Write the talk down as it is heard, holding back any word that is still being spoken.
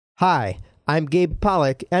Hi, I'm Gabe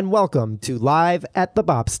Pollock, and welcome to Live at the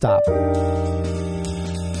Bop Stop.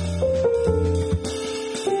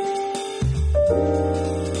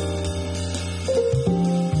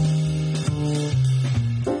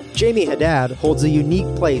 Jamey Haddad holds a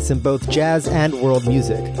unique place in both jazz and world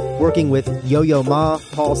music, working with Yo-Yo Ma,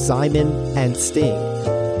 Paul Simon, and Sting.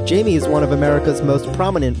 Jamey is one of America's most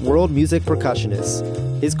prominent world music percussionists.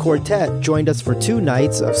 His quartet joined us for 2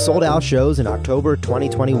 nights of sold-out shows in October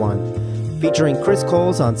 2021, featuring Chris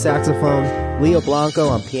Coles on saxophone, Leo Blanco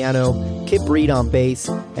on piano, Kip Reed on bass,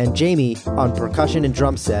 and Jamey on percussion and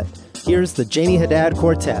drum set. Here's the Jamey Haddad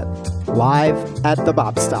Quartet, live at the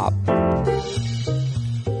Bop Stop.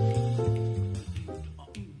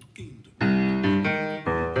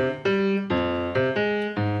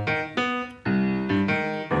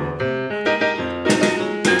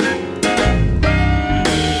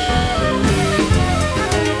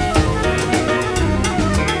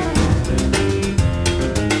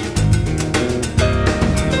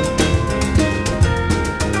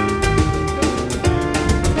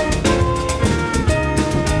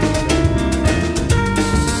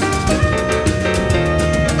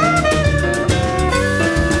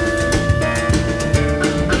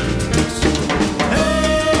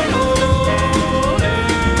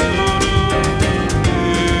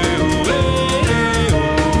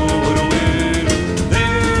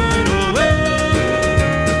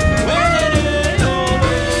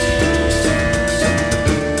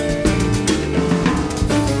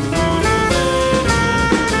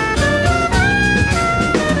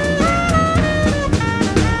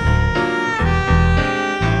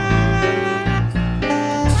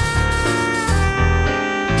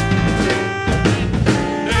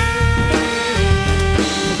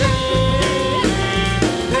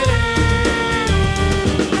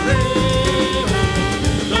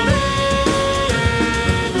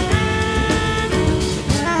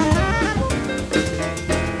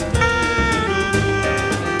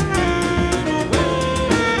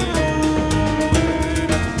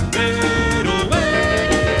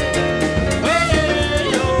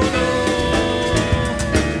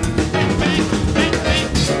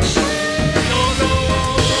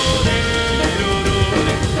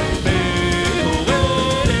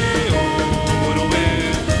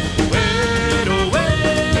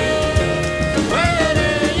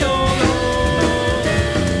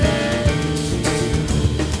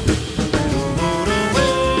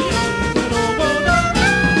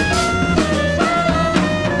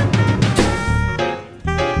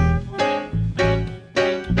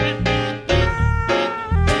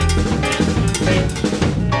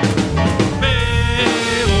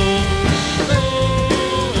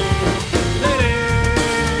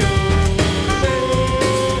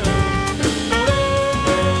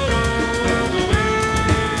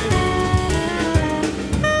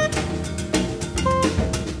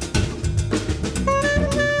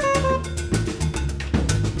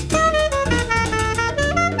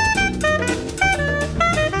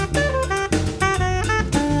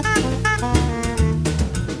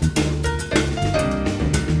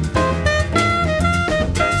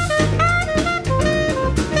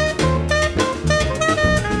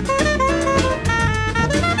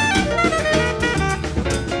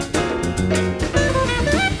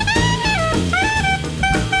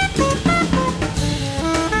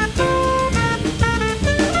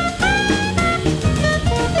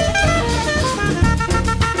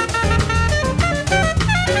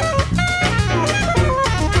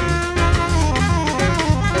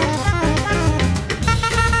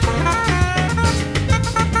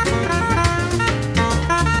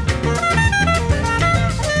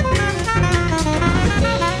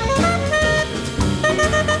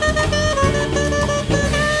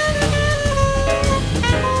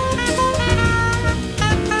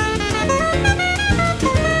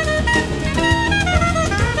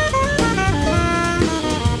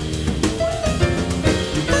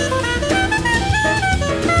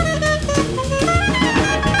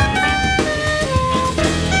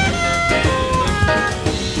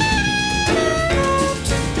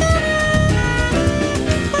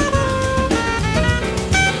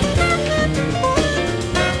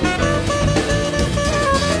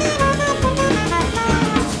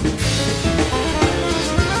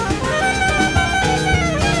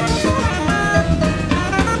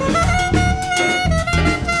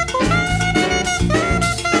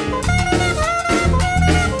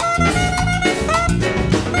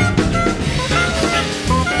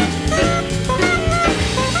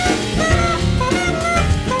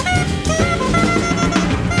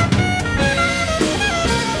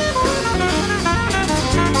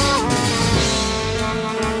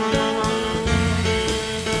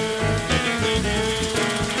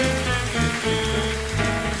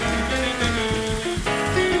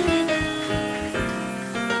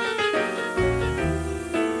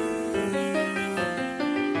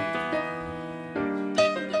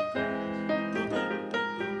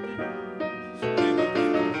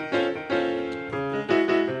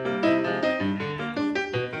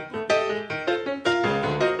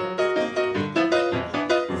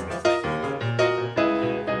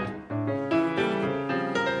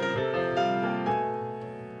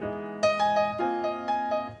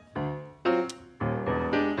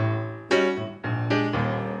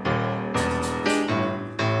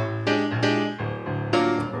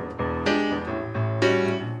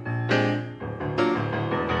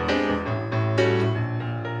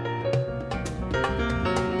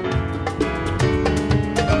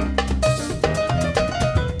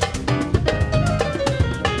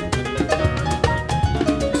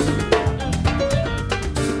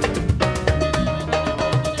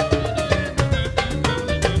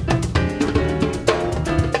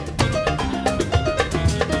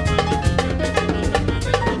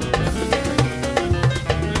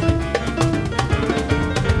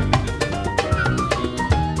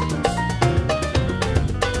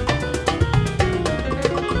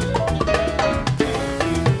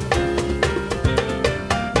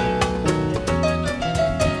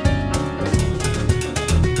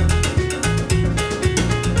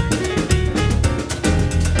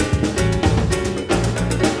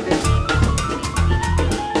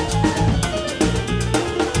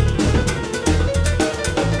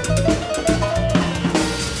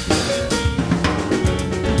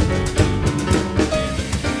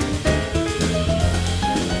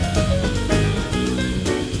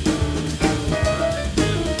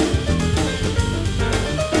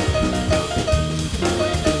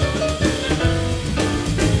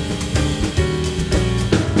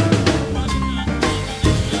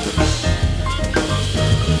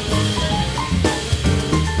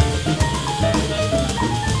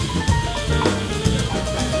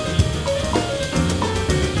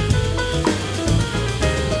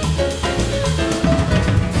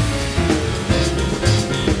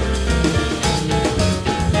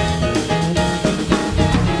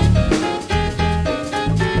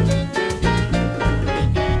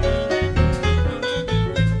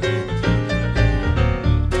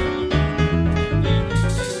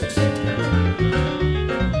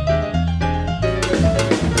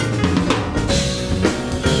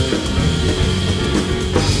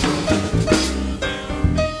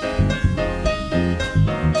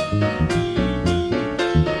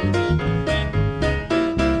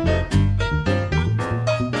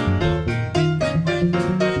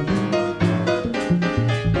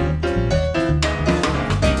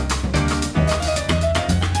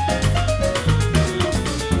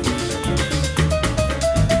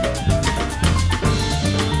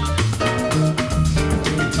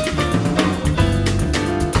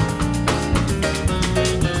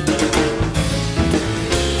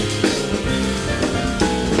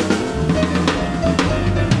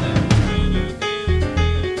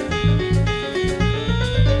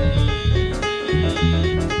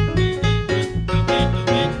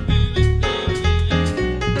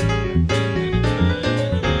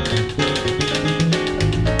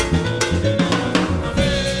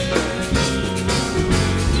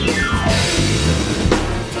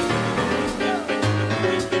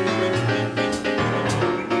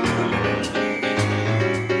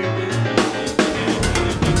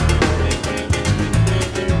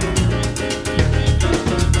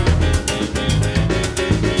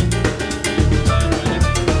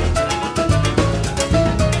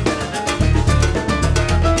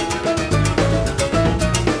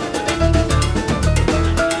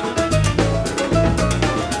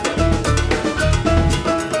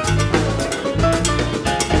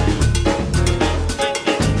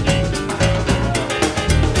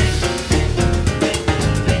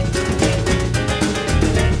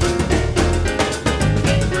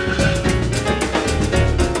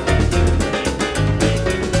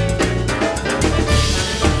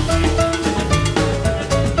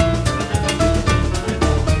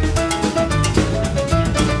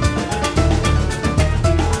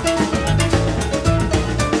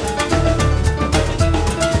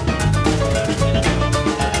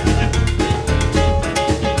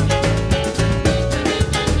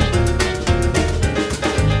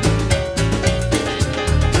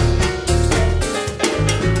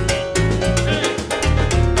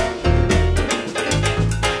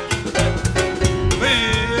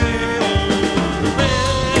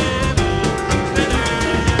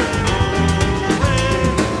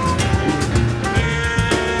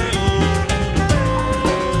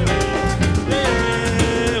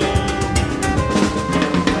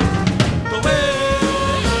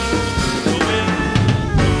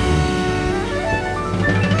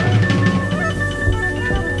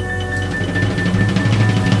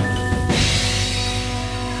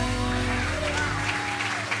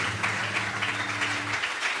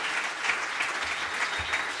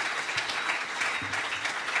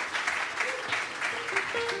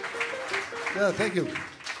 Yeah, thank you.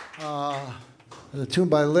 A tune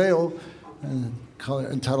by Leo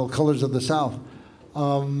entitled Colors of the South.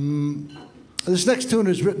 This next tune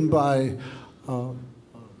is written by a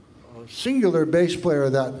singular bass player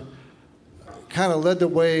that kind of led the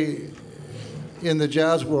way in the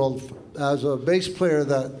jazz world as a bass player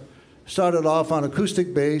that started off on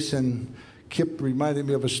acoustic bass, and Kip reminded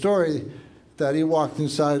me of a story that he walked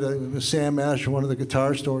inside Sam Ash or one of the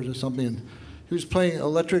guitar stores or something, and he was playing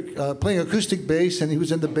playing acoustic bass, and he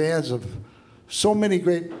was in the bands of so many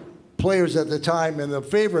great players at the time, and the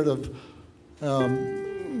favorite of,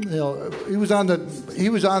 he was on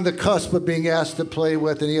the cusp of being asked to play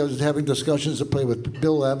with, and he was having discussions to play with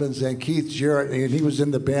Bill Evans and Keith Jarrett, and he was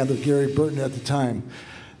in the band of Gary Burton at the time,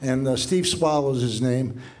 and Steve Swallow's his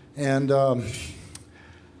name, and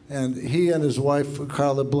he and his wife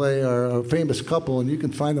Carla Bley are a famous couple, and you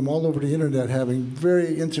can find them all over the internet having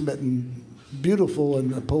very intimate and beautiful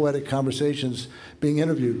and poetic conversations being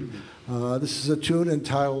interviewed. This is a tune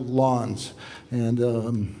entitled Lawns,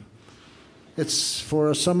 and it's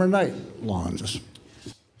for a summer night, Lawns.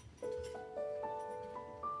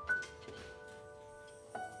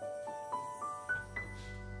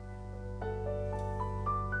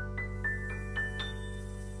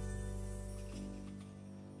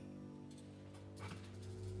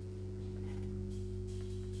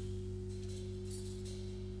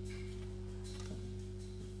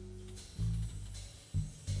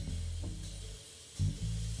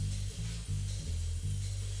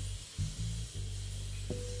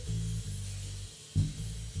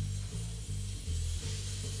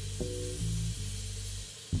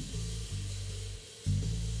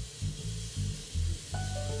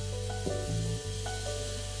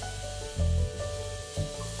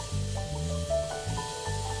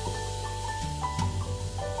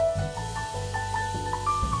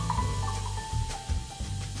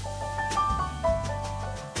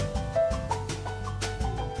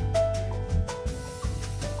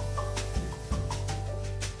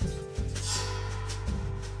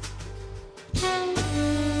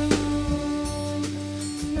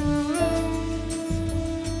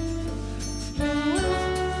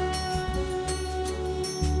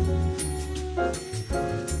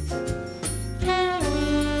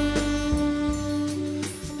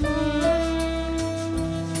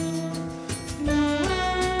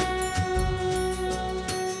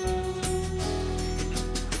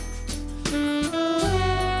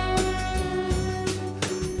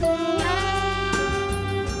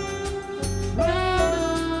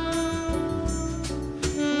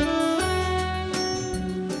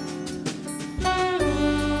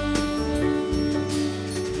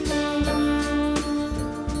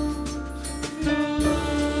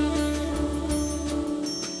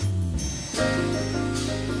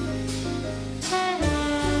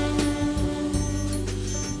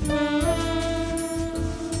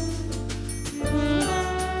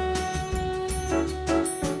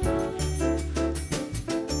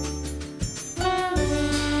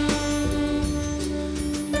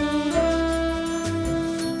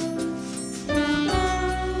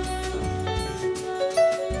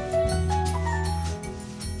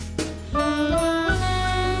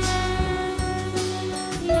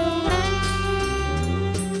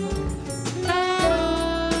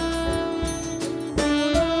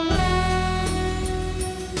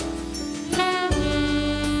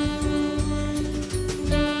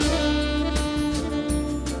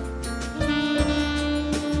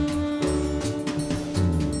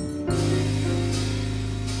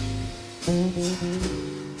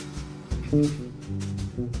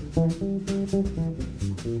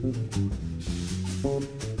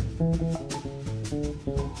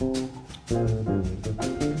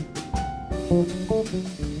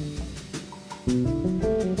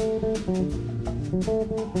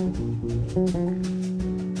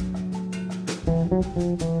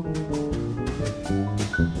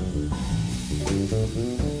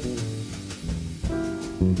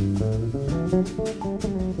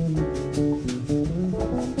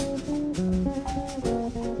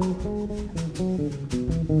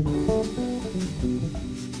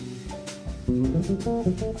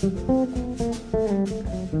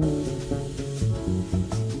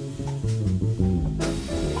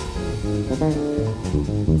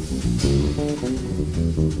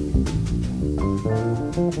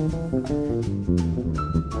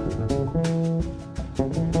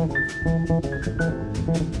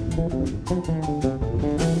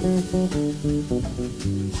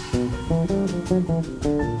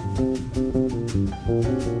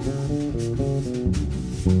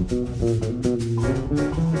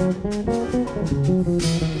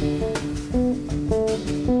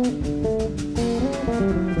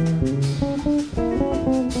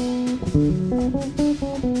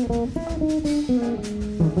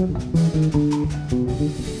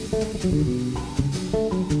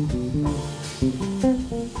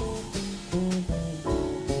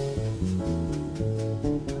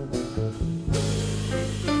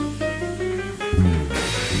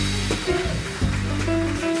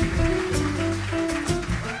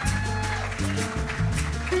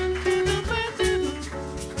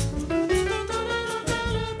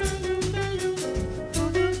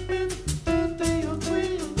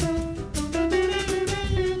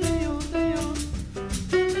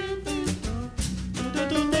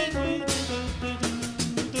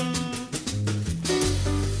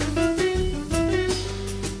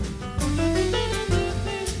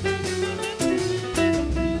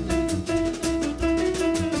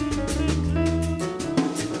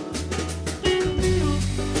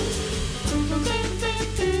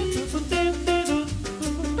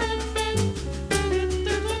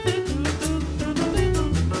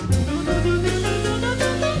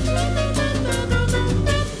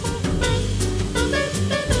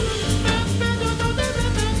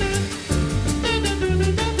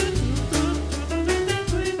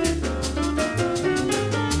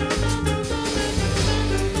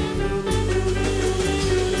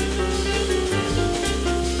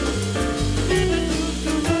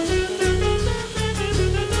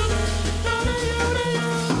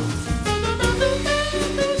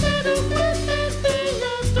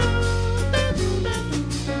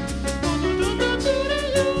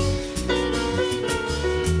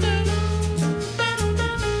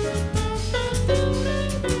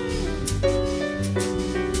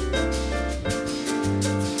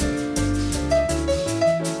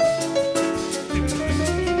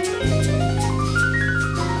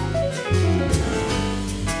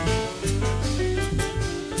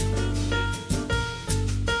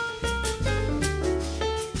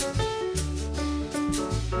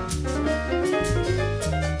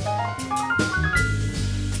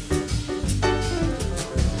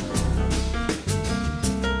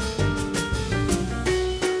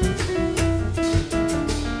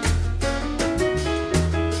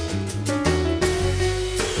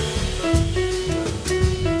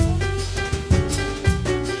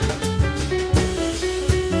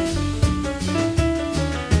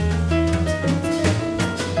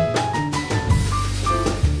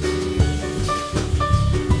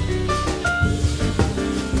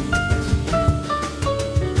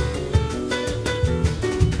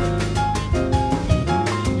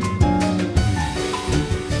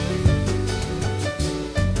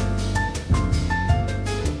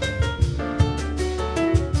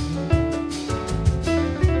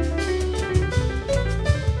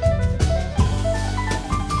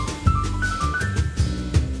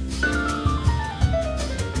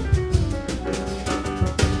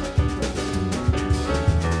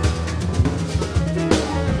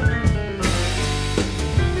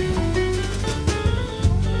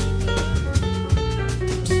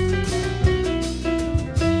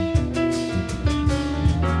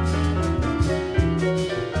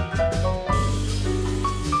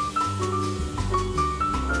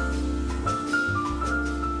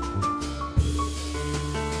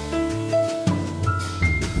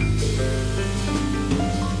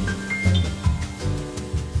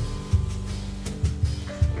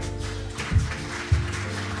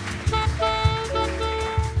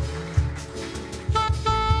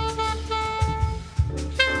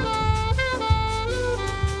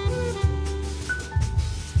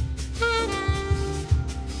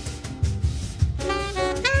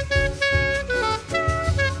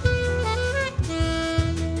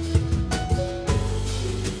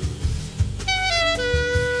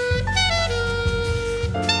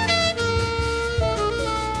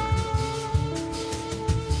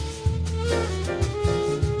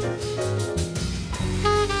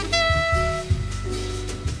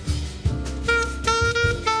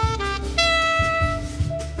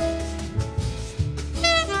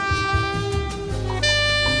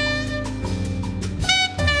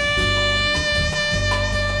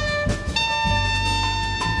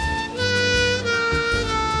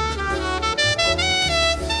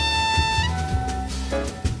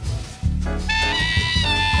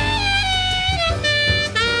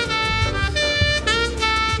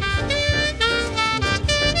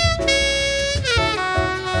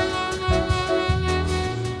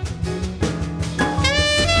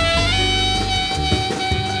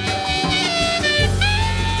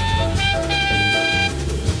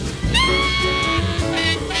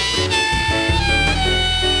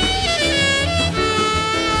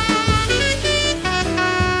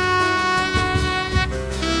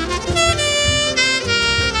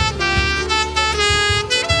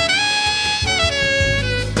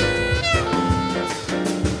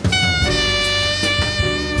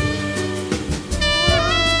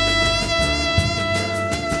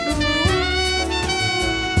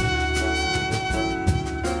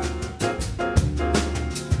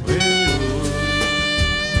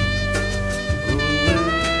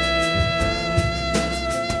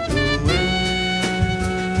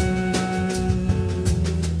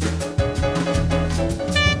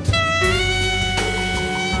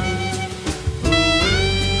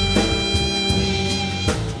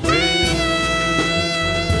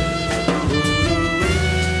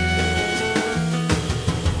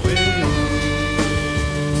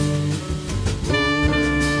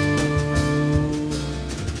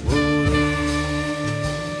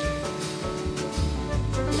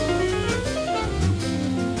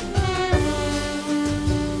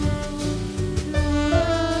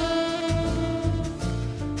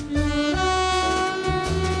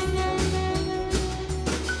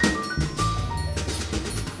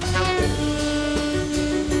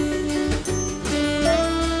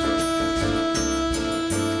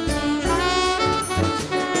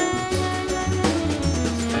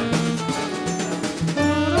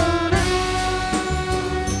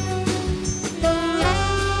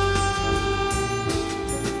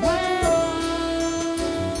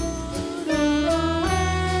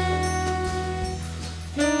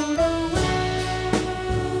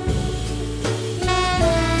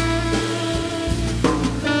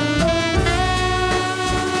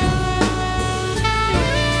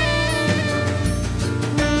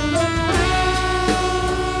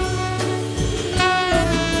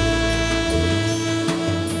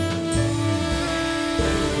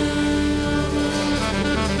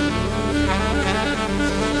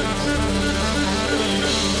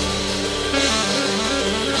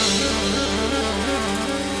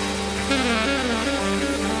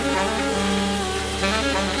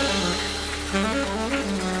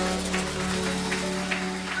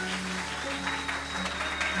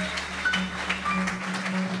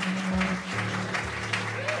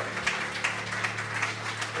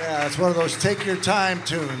 Yeah, it's one of those take your time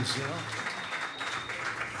tunes, you know.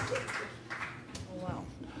 Oh, wow.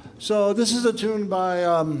 So this is a tune by,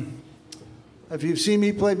 if you've seen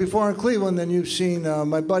me play before in Cleveland, then you've seen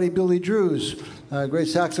my buddy Billy Drews, a great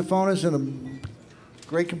saxophonist and a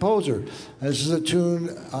great composer. And this is a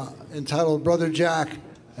tune entitled Brother Jack,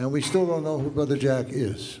 and we still don't know who Brother Jack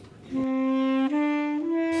is.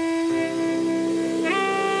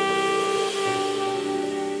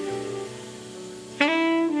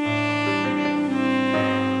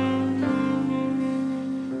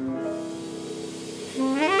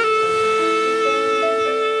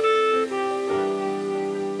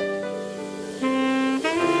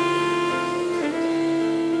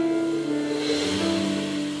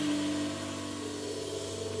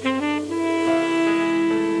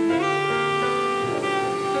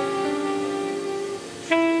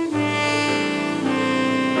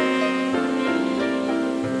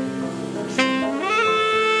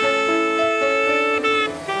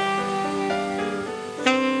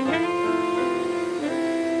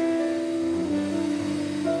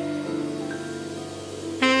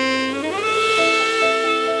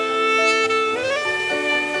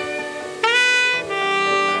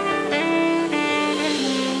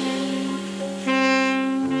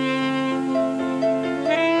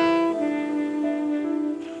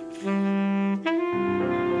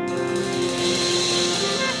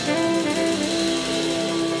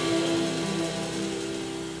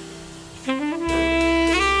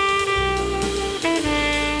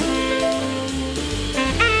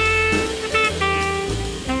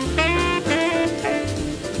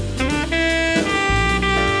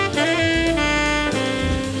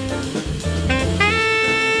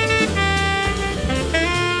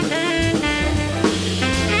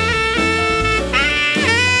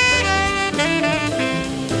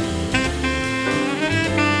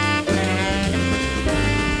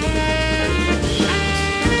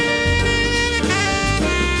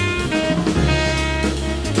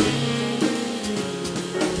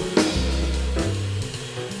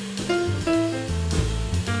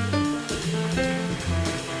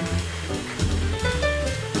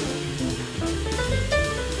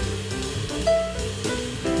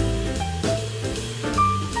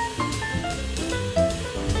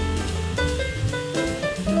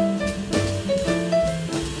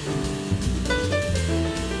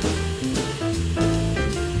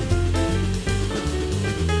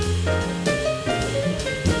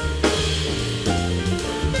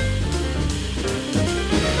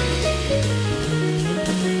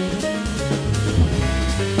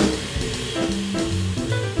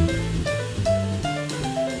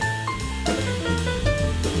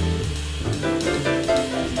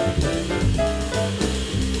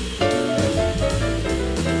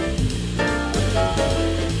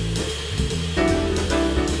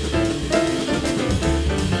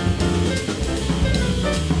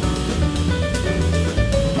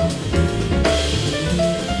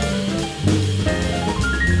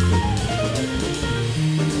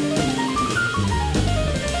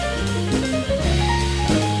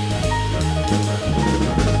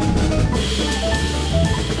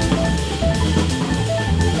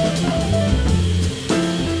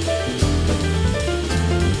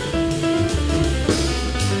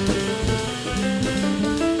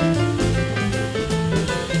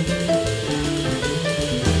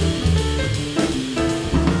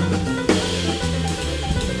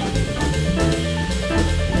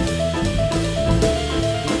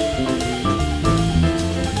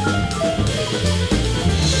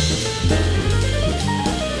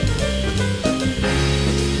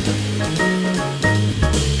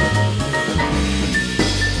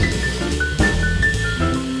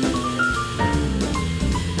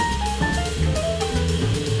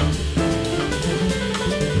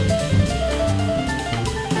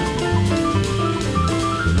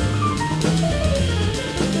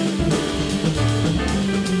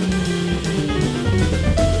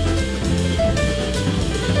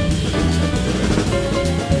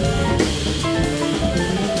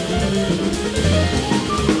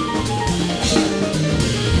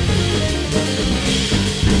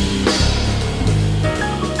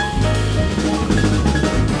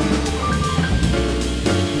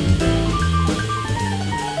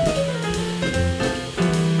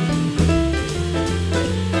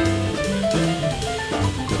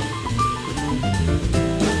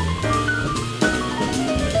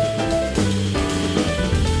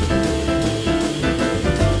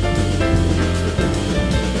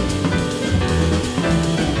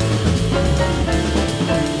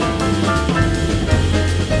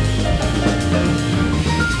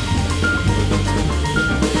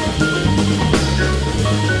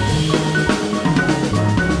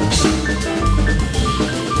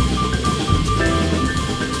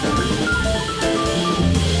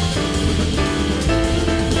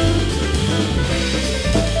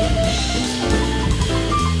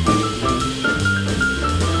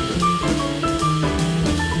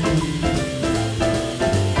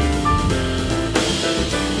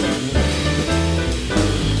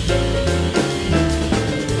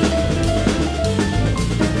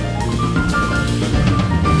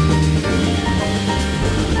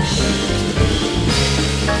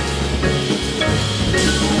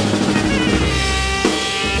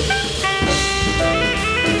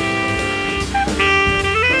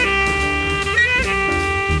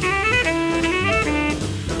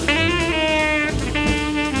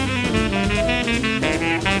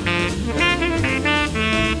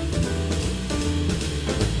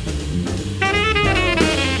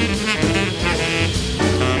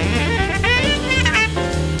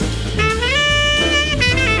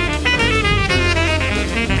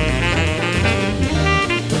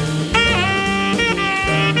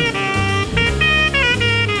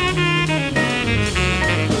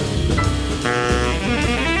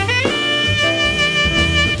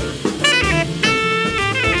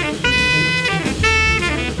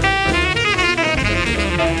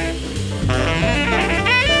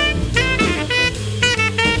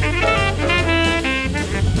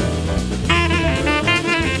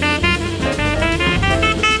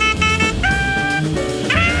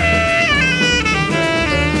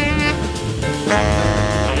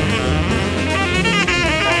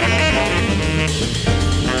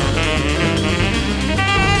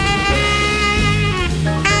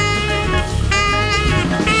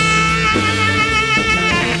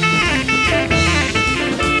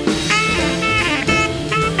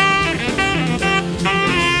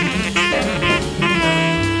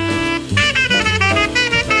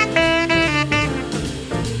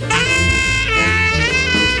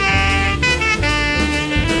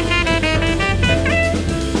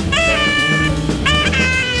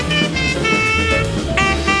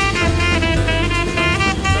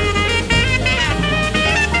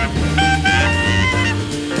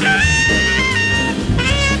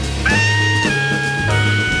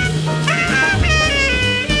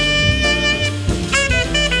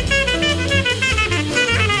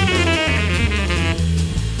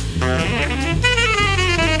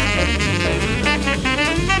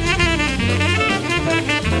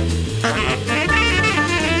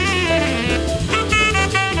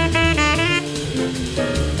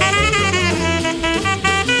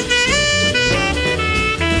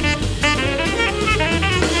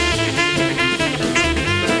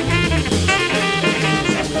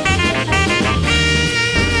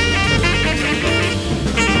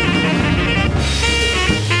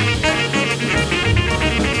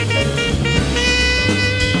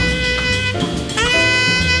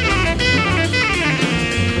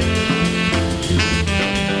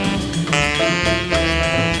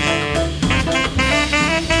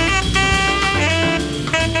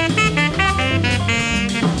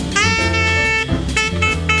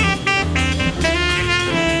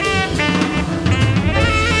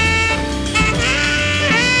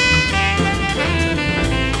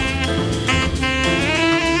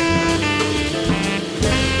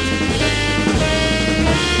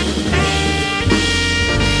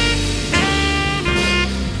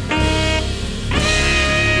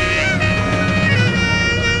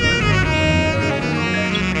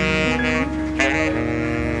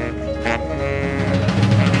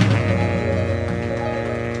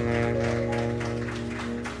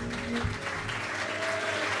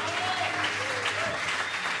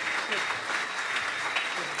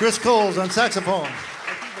 Chris Coles on saxophone.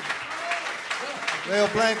 Leo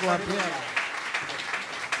Blanco on piano.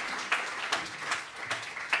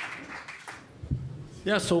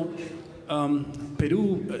 Yeah, so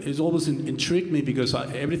Peru has always intrigued me because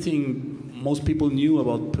everything most people knew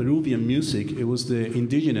about Peruvian music, it was the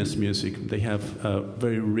indigenous music. They have a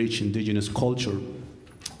very rich indigenous culture.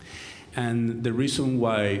 And the reason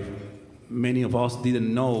why many of us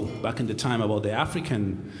didn't know back in the time about the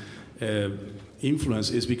African influence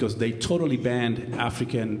is because they totally banned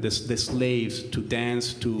the slaves to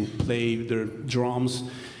dance, to play their drums,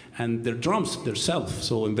 and their drums themselves.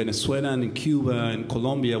 So in Venezuela and in Cuba and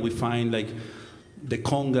Colombia, we find like the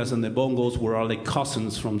congas and the bongos were all like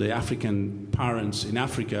cousins from the African parents in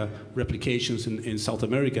Africa, replications in South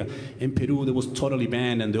America. In Peru, that was totally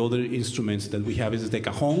banned, and the other instruments that we have is the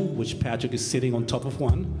cajon, which Patrick is sitting on top of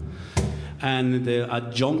one, and a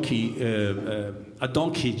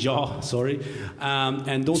donkey jaw, sorry.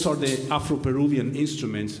 And those are the Afro-Peruvian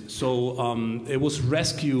instruments. So it was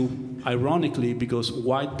rescued, ironically, because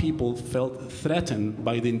white people felt threatened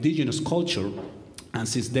by the indigenous culture. And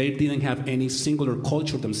since they didn't have any singular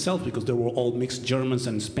culture themselves, because they were all mixed Germans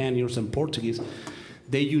and Spaniards and Portuguese,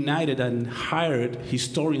 they united and hired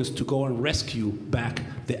historians to go and rescue back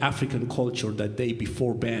the African culture that they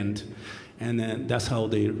before banned. And that's how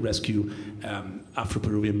they rescue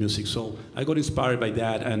Afro-Peruvian music. So I got inspired by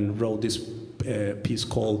that and wrote this piece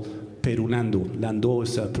called Peru Lando. Lando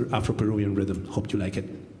is an Afro-Peruvian rhythm. Hope you like it.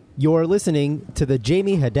 You're listening to the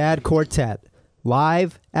Jamey Haddad Quartet,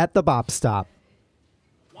 live at the Bop Stop.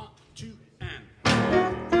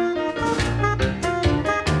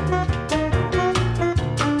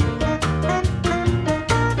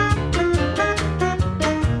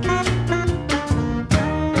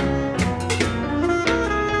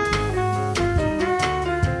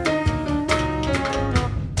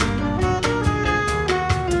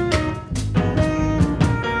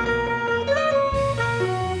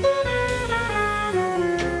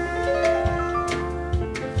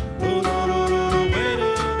 Oh, no, no, no.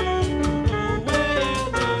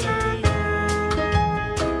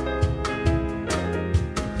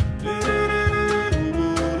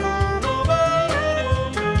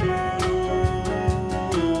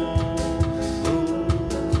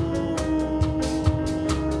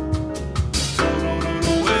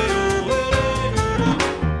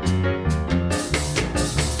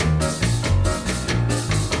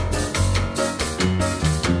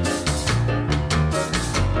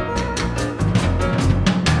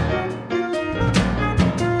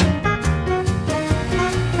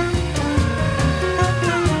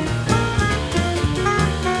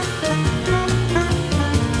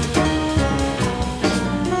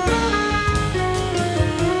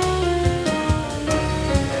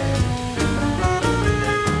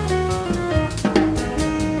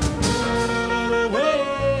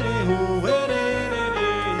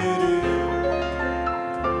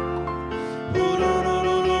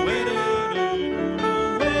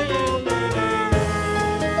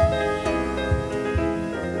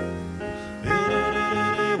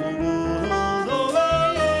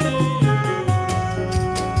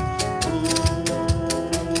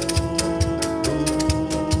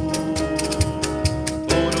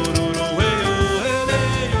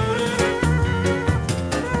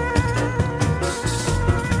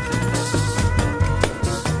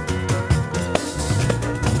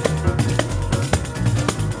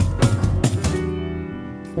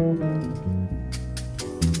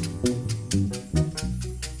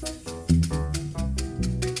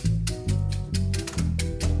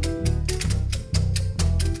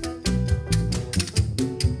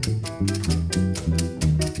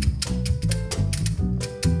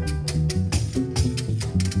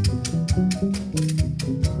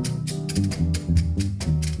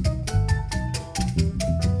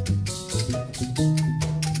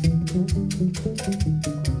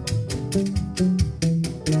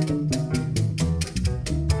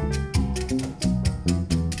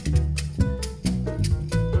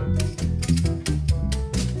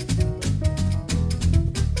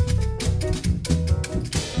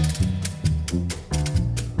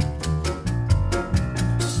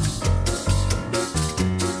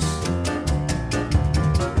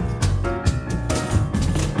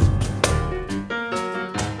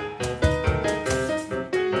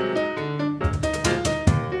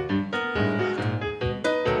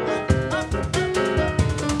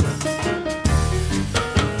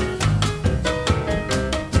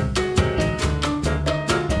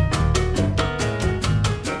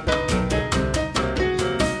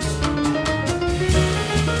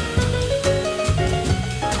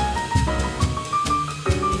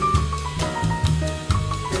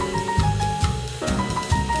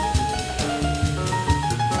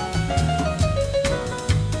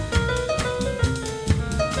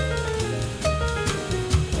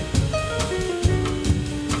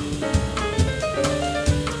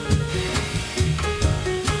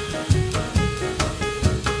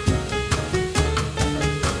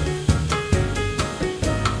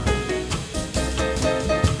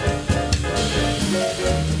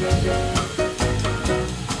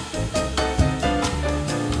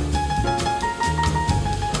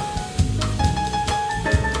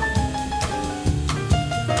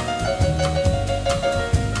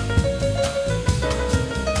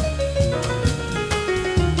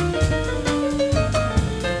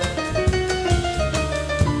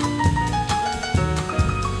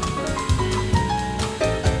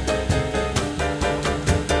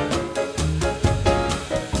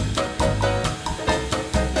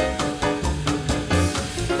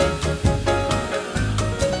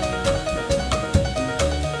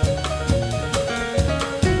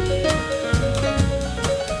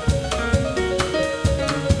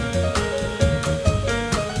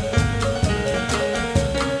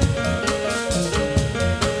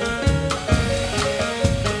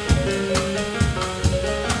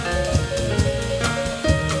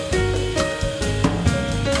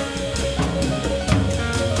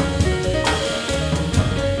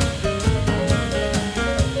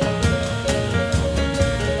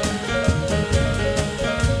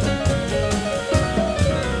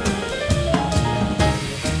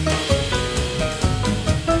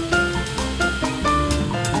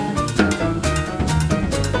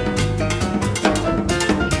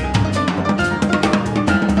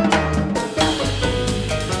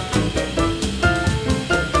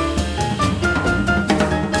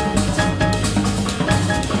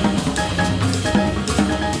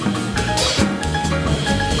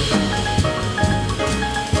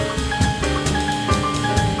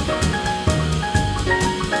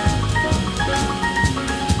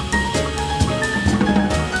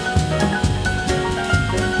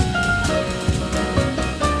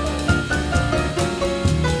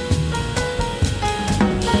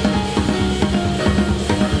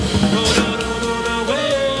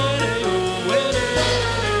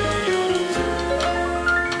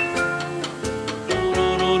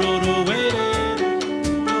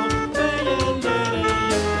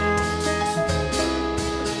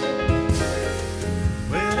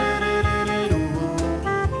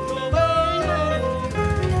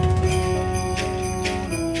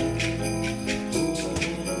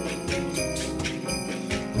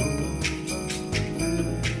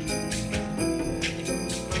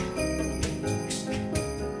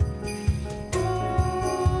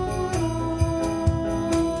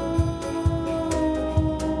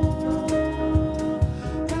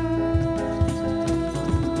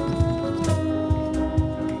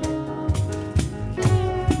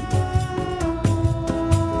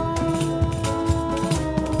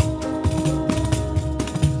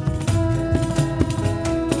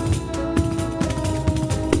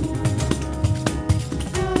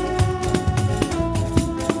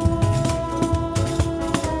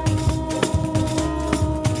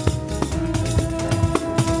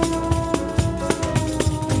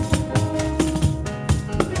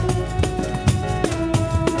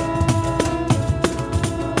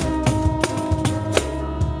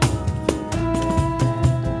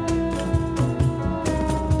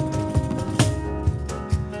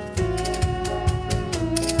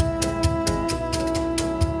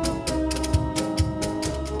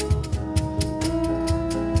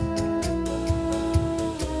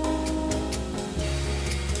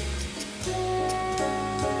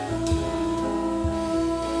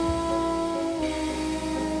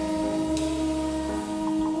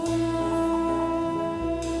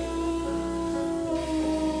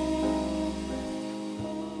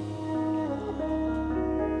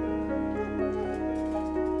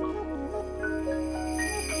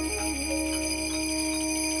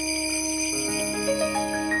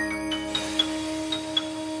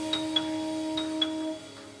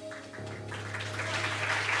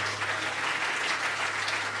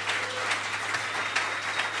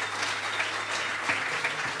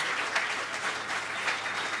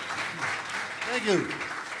 Thank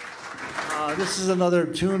you. This is another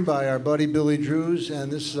tune by our buddy Billy Drews,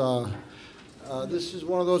 and this is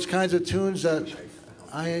one of those kinds of tunes that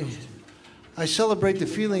I celebrate the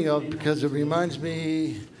feeling of because it reminds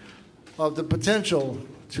me of the potential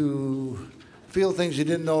to feel things you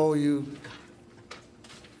didn't know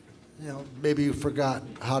maybe you forgot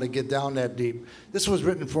how to get down that deep. This was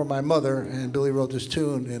written for my mother, and Billy wrote this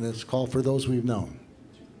tune, and it's called For Those We've Known.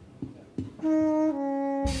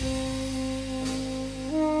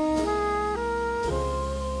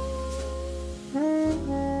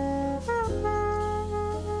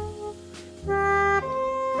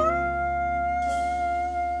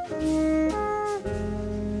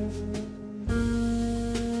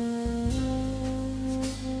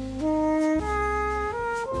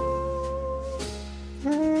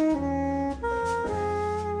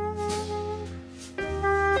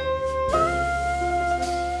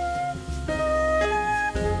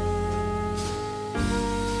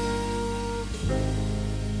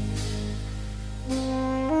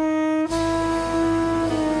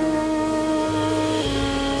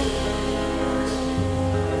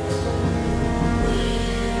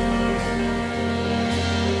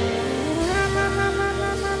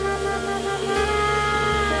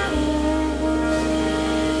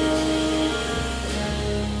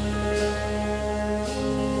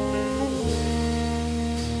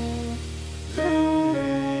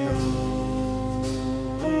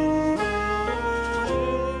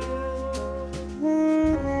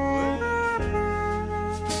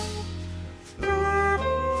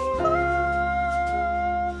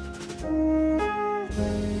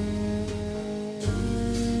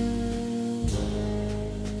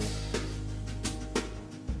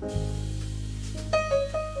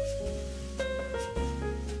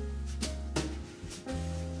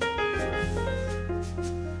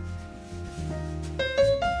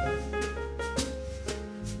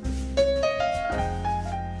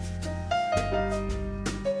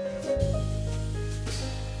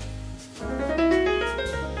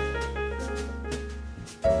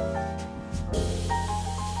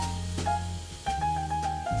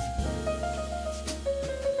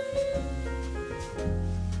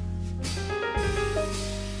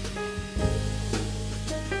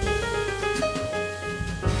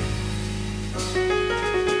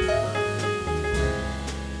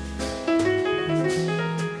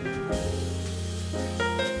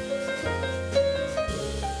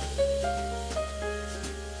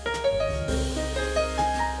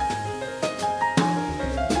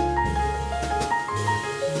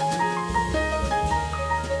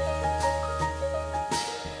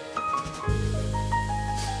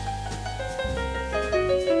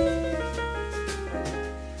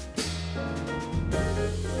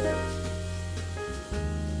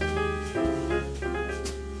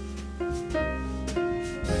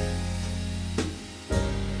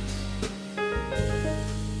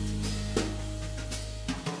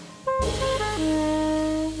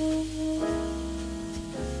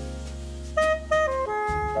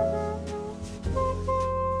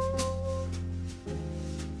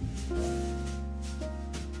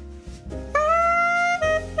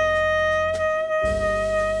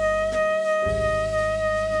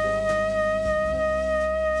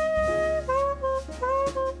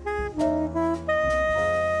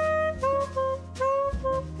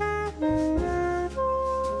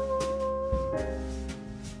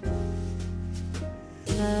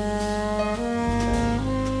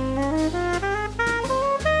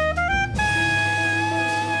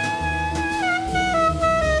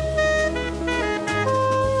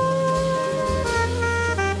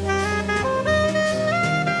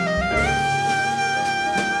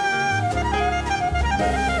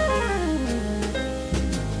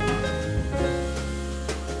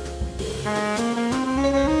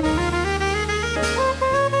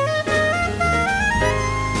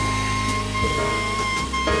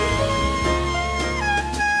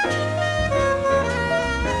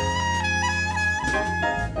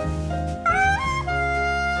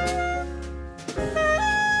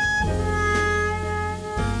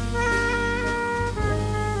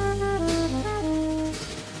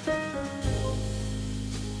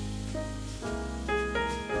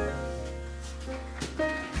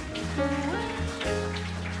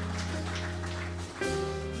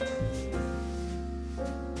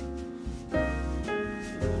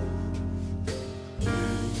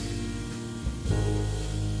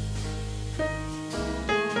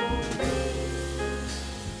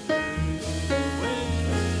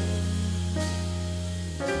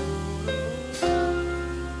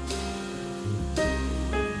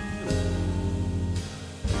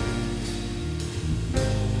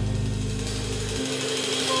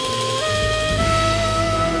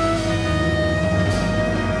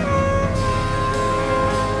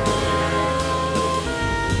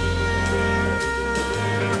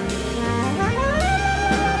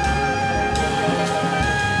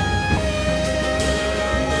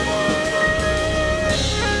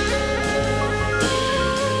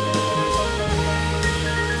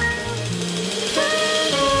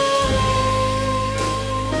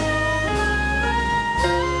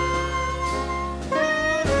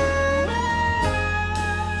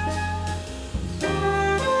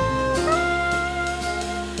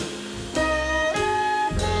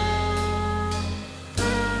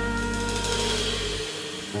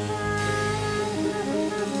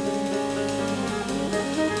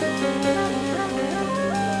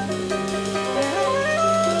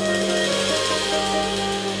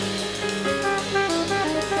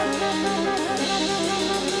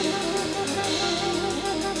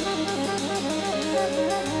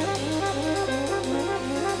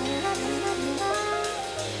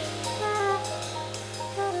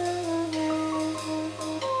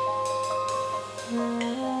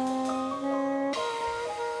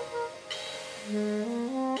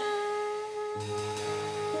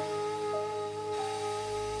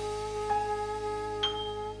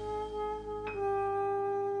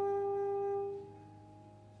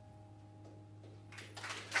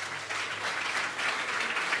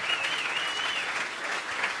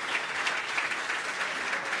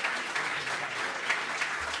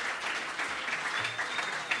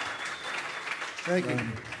 Thank you.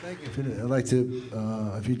 Thank you. I'd like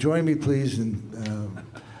to, if you join me, please, in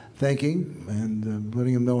thanking and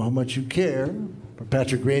letting him know how much you care for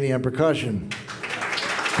Patrick Rainey on percussion,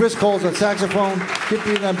 Chris Coles on saxophone, Kip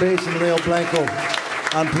Reed on bass, and Leo Blanco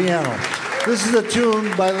on piano. This is a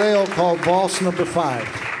tune by Leo called Valse Number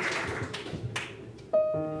 5.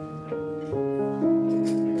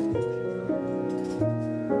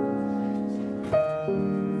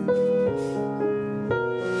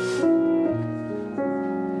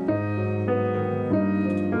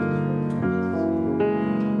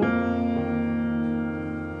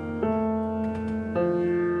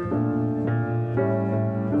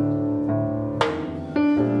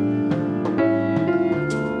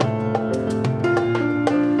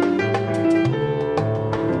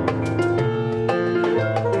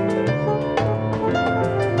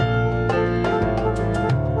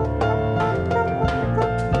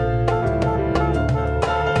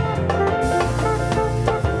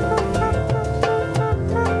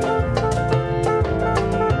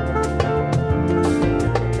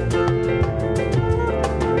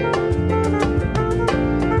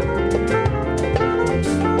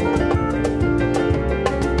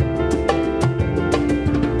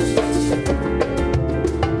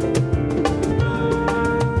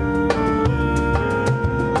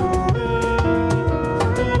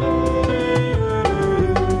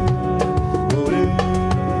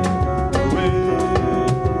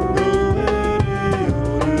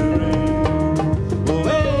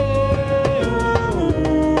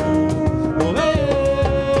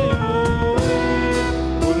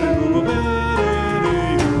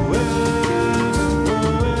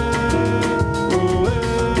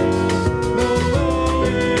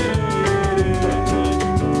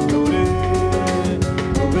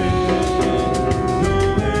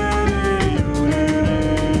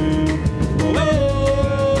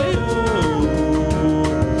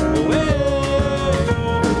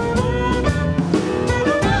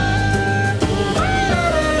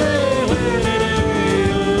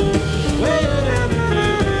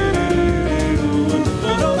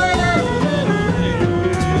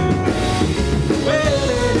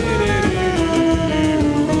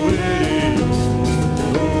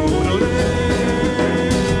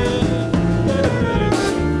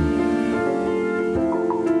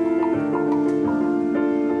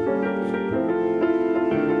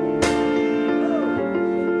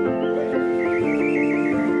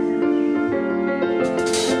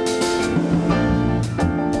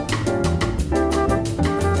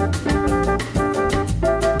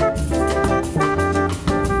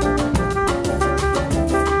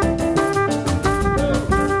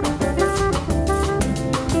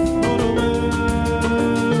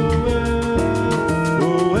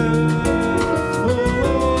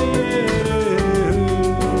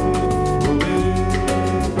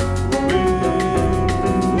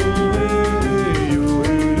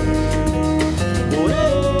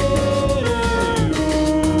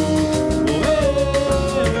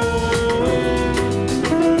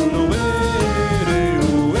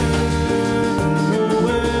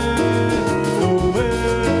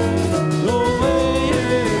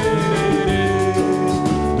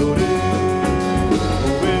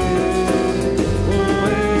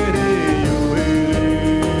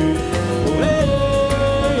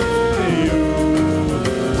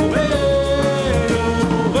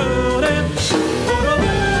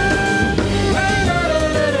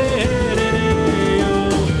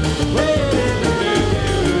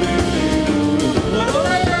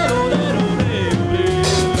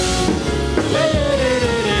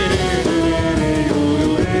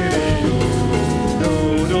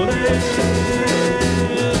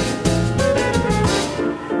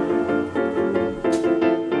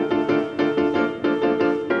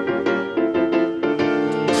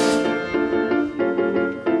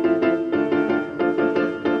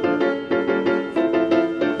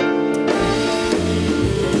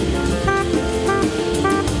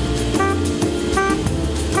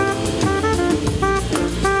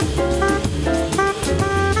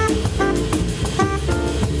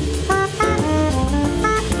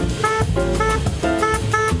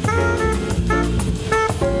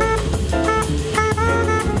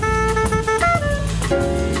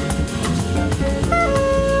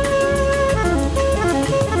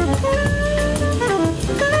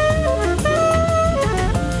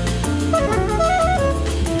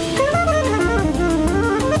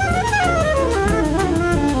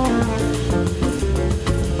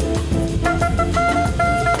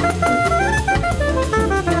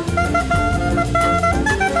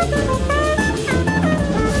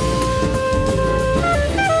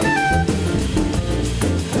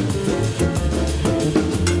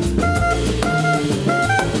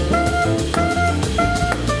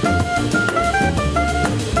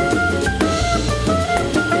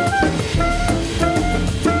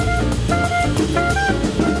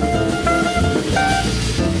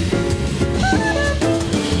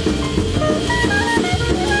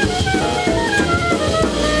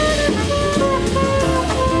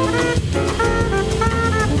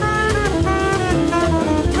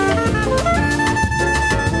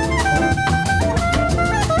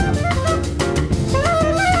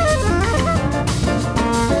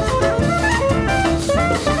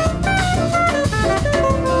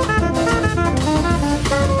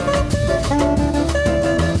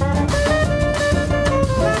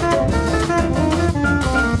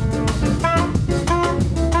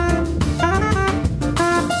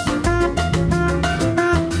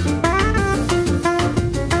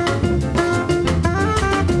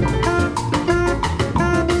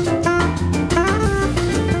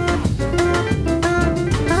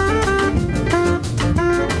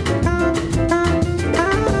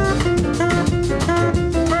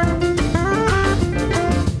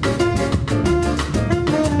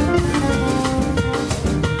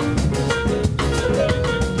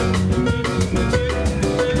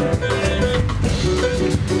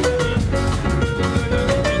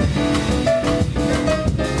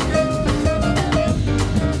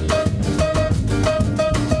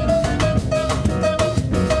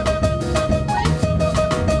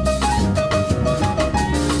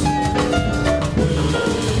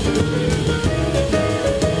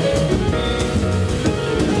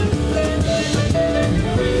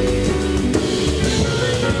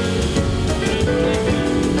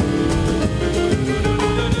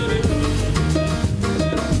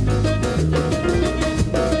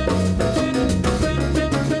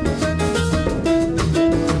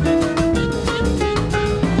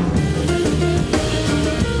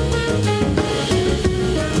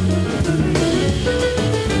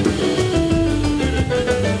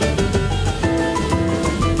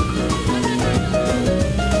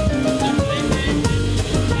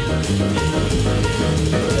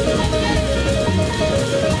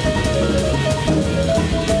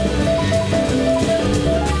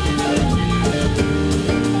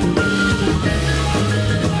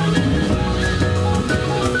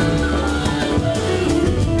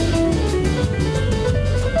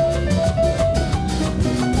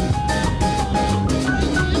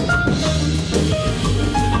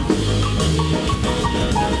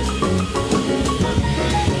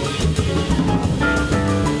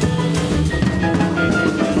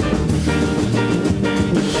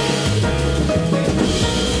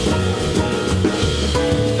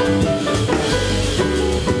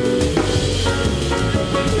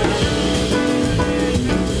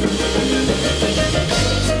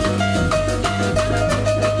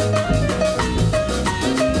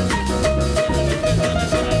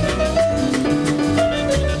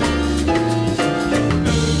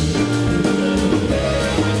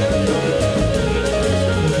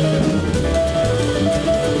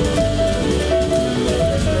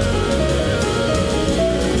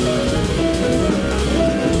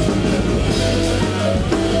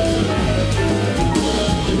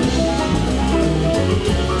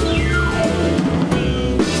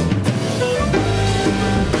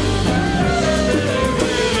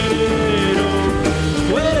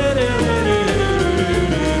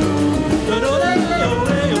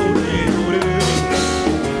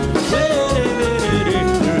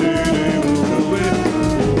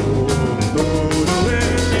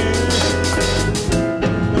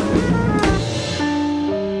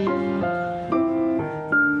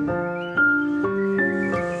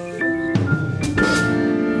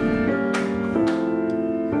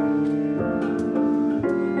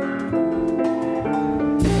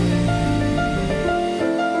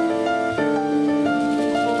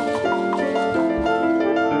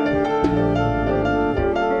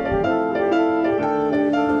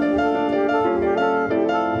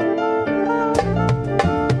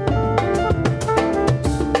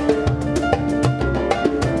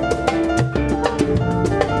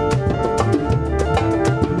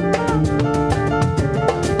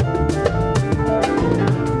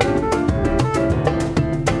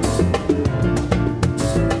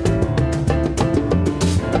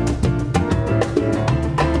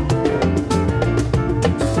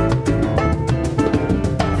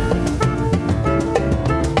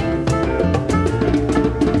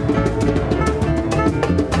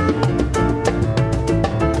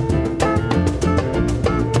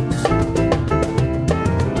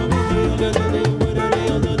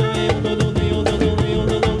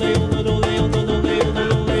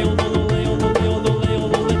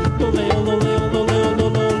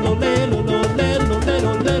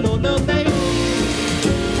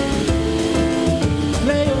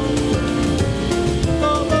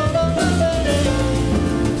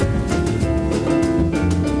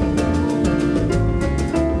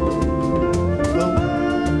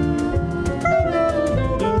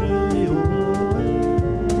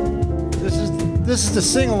 This is the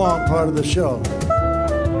sing-along part of the show.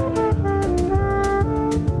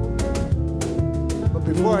 But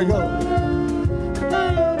before I go,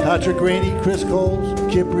 Patrick Rainey, Chris Coles,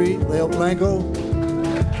 Kip Reed, Leo Blanco.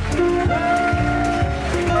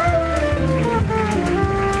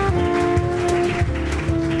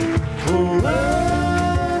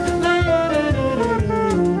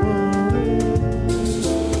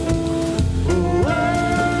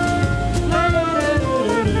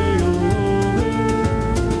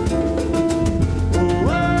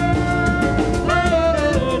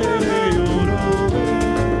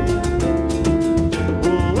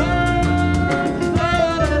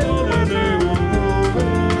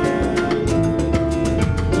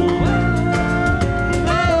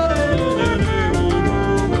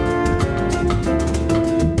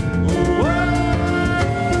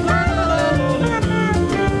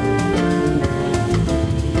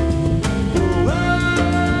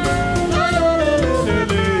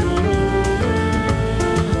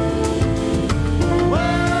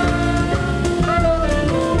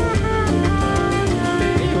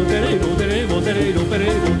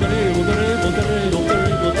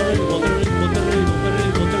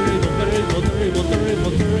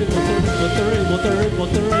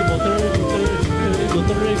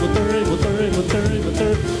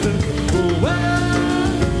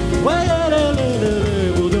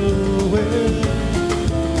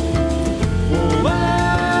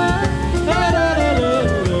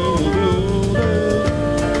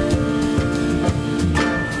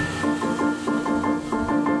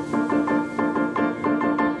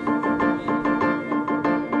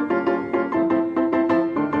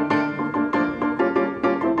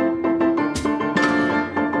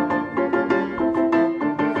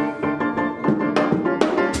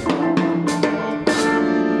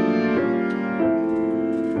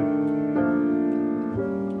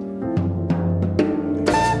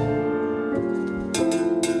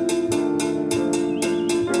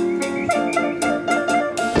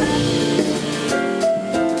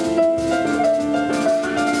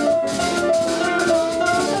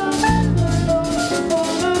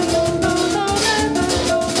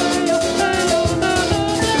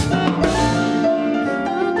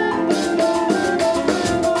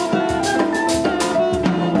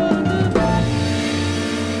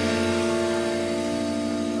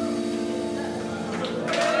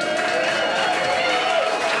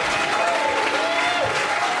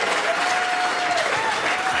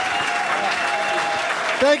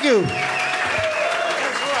 Thank you.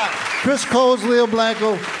 Chris Coles, Leo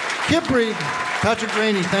Blanco, Kip Reed, Patrick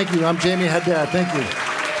Rainey. Thank you. I'm Jamey Haddad. Thank you.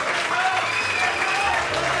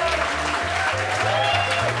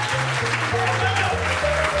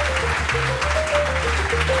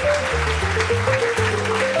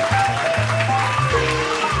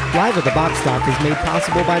 Live at the Bop Stop is made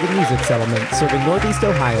possible by the Music Settlement, serving Northeast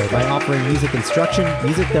Ohio by offering music instruction,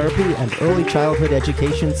 music therapy, and early childhood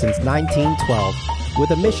education since 1912,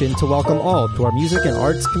 with a mission to welcome all to our music and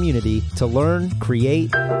arts community to learn,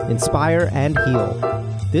 create, inspire, and heal.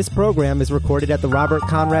 This program is recorded at the Robert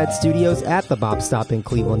Conrad Studios at the Bop Stop in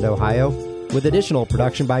Cleveland, Ohio, with additional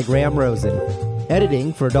production by Graham Rosen.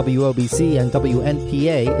 Editing for WOBC and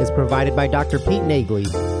WNPA is provided by Dr. Pete Nagley,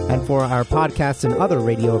 and for our podcasts and other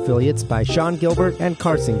radio affiliates by Sean Gilbert and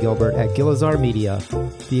Carson Gilbert at Gilizar Media.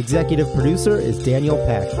 The executive producer is Daniel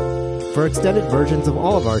Peck. For extended versions of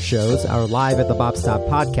all of our shows, our Live at the Bop Stop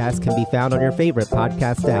podcast can be found on your favorite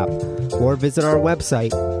podcast app, or visit our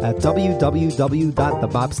website at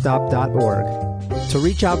www.thebopstop.org. To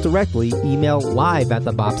reach out directly, email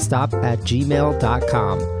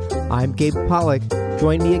live@thebopstop@gmail.com. I'm Gabe Pollock.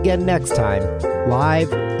 Join me again next time,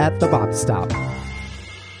 live at the Bop Stop.